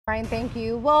Ryan, thank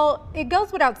you. Well, it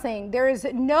goes without saying, there is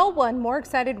no one more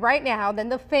excited right now than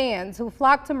the fans who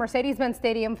flocked to Mercedes-Benz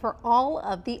Stadium for all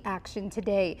of the action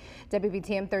today.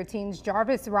 WVTM 13's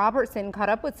Jarvis Robertson caught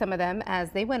up with some of them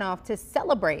as they went off to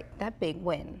celebrate that big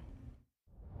win.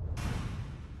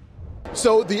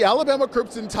 So the Alabama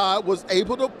Crimson Tide was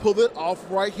able to pull it off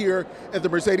right here at the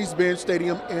Mercedes-Benz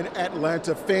Stadium in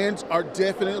Atlanta. Fans are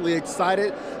definitely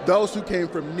excited. Those who came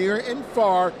from near and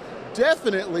far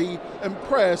definitely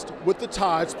impressed with the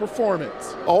Tide's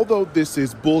performance. Although this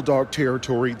is Bulldog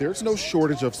territory, there's no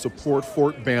shortage of support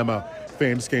for Bama.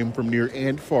 Fans came from near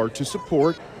and far to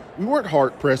support. We weren't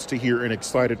hard-pressed to hear an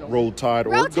excited Roll Tide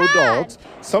or Go Dogs.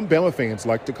 Some Bama fans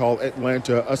like to call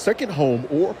Atlanta a second home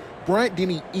or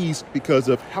Bryant-Denny East because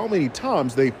of how many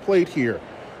times they've played here.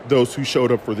 Those who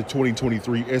showed up for the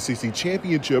 2023 SEC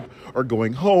Championship are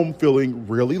going home feeling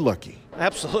really lucky.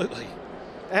 Absolutely.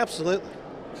 Absolutely.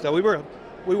 So we were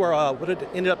what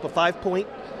ended up a 5-point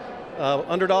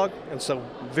underdog, and so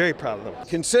very proud of them.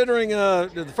 Considering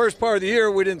the first part of the year,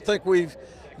 we didn't think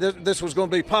this was going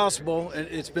to be possible, and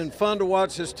it's been fun to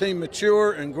watch this team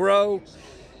mature and grow.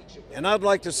 And I'd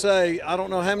like to say, I don't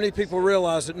know how many people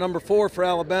realize that number 4 for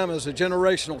Alabama is a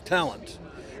generational talent.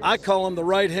 I call him the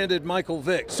right-handed Michael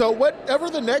Vick. So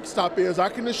whatever the next stop is, I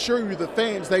can assure you the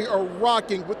fans, they are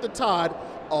rocking with the Tide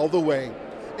all the way.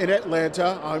 In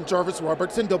Atlanta, I'm Jarvis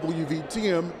Robertson,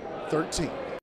 WVTM 13.